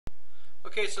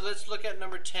Okay, so let's look at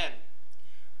number 10.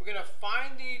 We're going to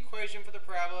find the equation for the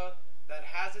parabola that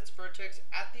has its vertex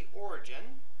at the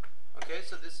origin. Okay,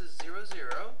 so this is 0, 0,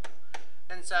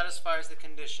 and satisfies the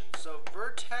condition. So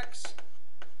vertex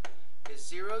is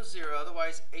 0, 0,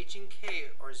 otherwise h and k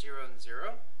are 0 and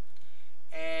 0.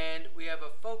 And we have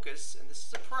a focus, and this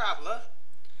is a parabola,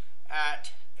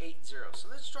 at 8, 0. So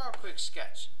let's draw a quick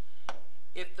sketch.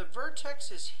 If the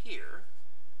vertex is here,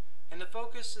 and the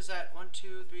focus is at 1,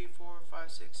 2, 3, 4,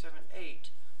 5, 6, 7, 8,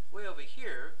 way over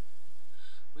here,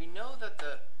 we know that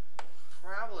the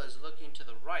parabola is looking to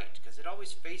the right because it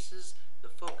always faces the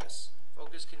focus.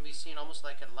 Focus can be seen almost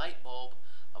like a light bulb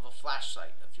of a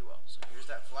flashlight, if you will. So here's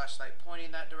that flashlight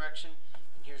pointing that direction,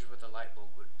 and here's where the light bulb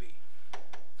would be.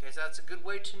 Okay, so that's a good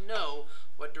way to know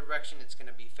what direction it's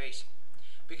going to be facing.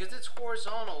 Because it's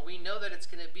horizontal, we know that it's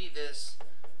going to be this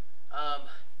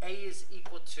A is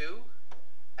equal to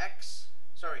x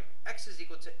is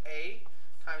equal to A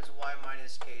times y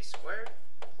minus k squared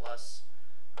plus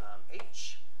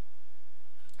h.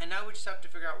 And now we just have to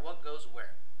figure out what goes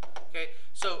where. Okay,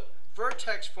 so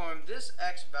vertex form, this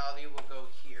x value will go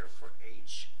here for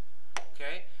h.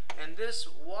 Okay, and this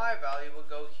y value will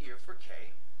go here for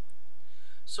k.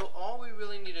 So all we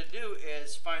really need to do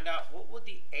is find out what would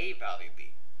the a value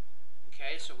be.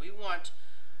 Okay, so we want,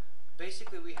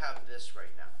 basically we have this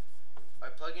right now. By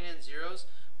plugging in zeros,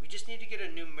 we just need to get a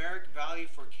numeric value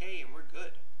for k and we're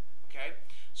good. Okay,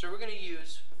 so we're going to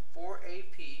use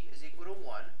 4ap is equal to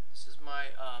 1. This is my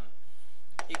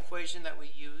equation that we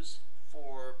use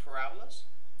for parabolas.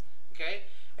 Okay,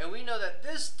 and we know that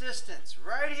this distance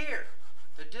right here,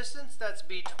 the distance that's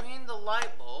between the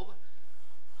light bulb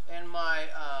and my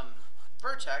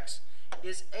vertex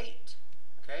is 8.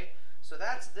 Okay, so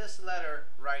that's this letter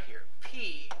right here.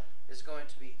 P is going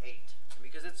to be 8. And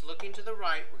because it's looking to the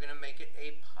right, we're going to make it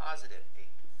a positive 8.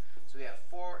 So we have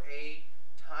 4a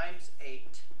times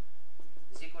 8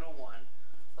 is equal to 1.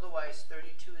 Otherwise,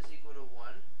 32 is equal to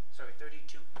 1. Sorry,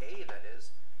 32a, that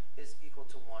is equal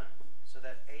to 1. So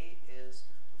that a is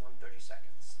 1/32.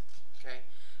 Okay,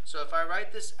 so if I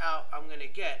write this out, I'm going to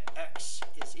get x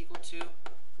is equal to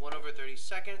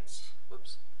 1/32,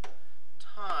 whoops,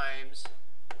 times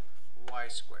y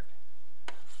squared.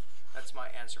 That's my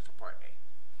answer for part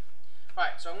A.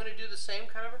 Alright, so I'm going to do the same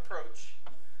kind of approach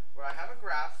where I have a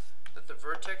graph that the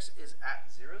vertex is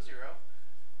at 0, 0.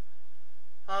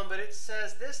 But it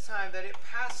says this time that it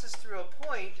passes through a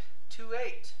point 2,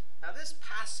 8. Now this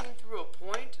passing through a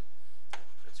point,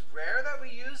 it's rare that we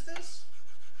use this,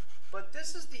 but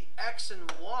this is the x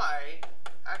and y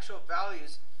actual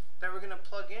values that we're going to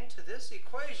plug into this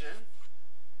equation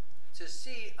to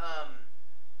see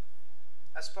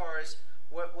as far as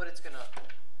what it's going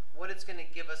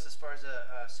to give us as far as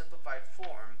a simplified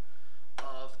form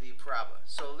of the parabola.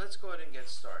 So let's go ahead and get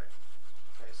started.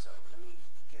 Okay, so let me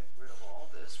get rid of all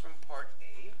this from part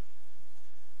A.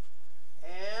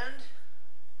 And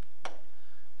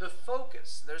the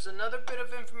focus, there's another bit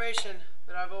of information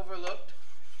that I've overlooked,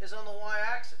 is on the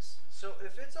y-axis. So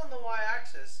if it's on the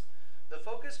y-axis, the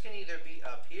focus can either be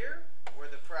up here, where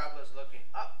the parabola is looking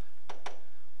up,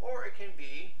 or it can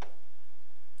be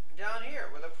down here,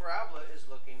 where the parabola is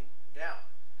looking down.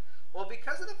 Well,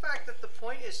 because of the fact that the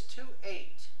point is 2,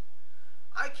 8,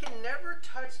 I can never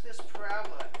touch this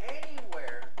parabola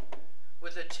anywhere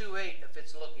with a 2, 8 if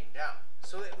it's looking down.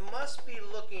 So it must be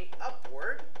looking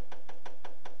upward,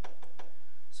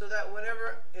 so that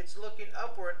whenever it's looking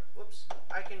upward, whoops,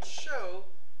 I can show,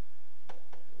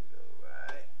 go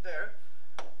right there,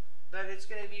 that it's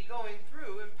going to be going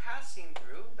through and passing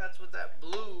through. That's what that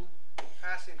blue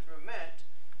passing through meant.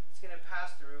 It's going to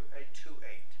pass through a 2,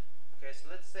 8. Okay, so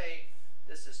let's say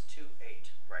this is 2,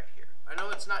 8 right here. I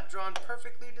know it's not drawn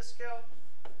perfectly to scale,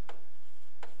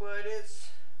 but it's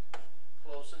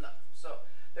close enough. So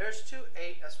there's 2,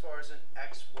 8 as far as an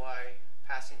x, y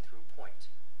passing through point.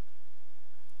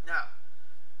 Now,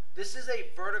 this is a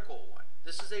vertical one.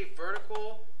 This is a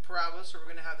vertical parabola, so we're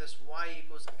going to have this y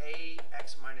equals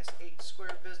ax minus 8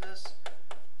 squared business.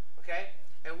 Okay,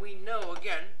 and we know,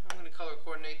 again, I'm going to color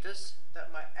coordinate this,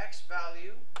 that my x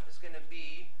value is going to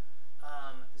be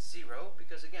 0,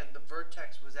 because again, the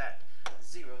vertex was at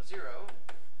 0, 0.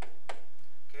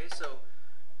 Okay, so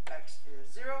x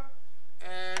is 0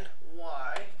 and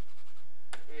y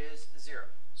is 0.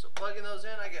 So plugging those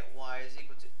in, I get y is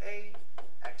equal to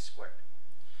ax squared.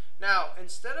 Now,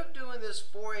 instead of doing this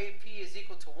 4ap is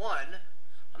equal to 1,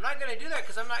 I'm not going to do that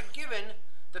because I'm not given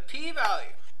the p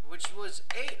value, which was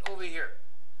 8 over here.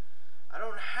 I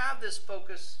don't have this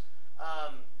focus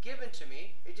given to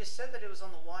me. It just said that it was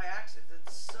on the y-axis.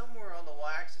 It's somewhere on the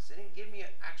y-axis. It didn't give me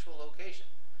an actual location.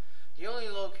 The only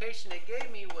location it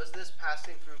gave me was this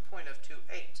passing through point of 2,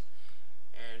 8.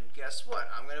 And guess what?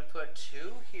 I'm going to put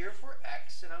 2 here for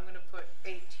x, and I'm going to put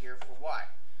 8 here for y,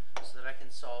 so that I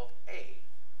can solve a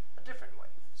different way.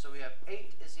 So we have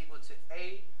 8 is equal to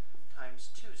a times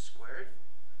 2 squared,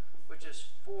 which is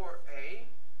 4a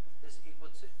is equal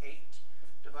to 8.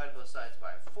 Divide both sides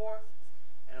by 4,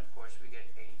 and of course we get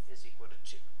 8 is equal to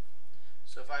 2.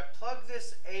 So if I plug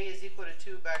this a is equal to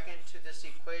 2 back into this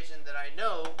equation that I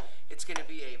know it's going to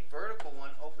be a vertical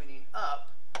one opening up,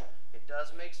 it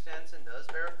does make sense and does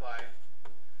verify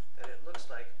that it looks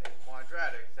like a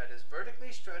quadratic that is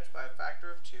vertically stretched by a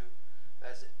factor of 2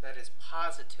 that is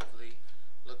positively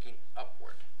looking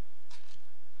upward.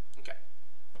 Okay.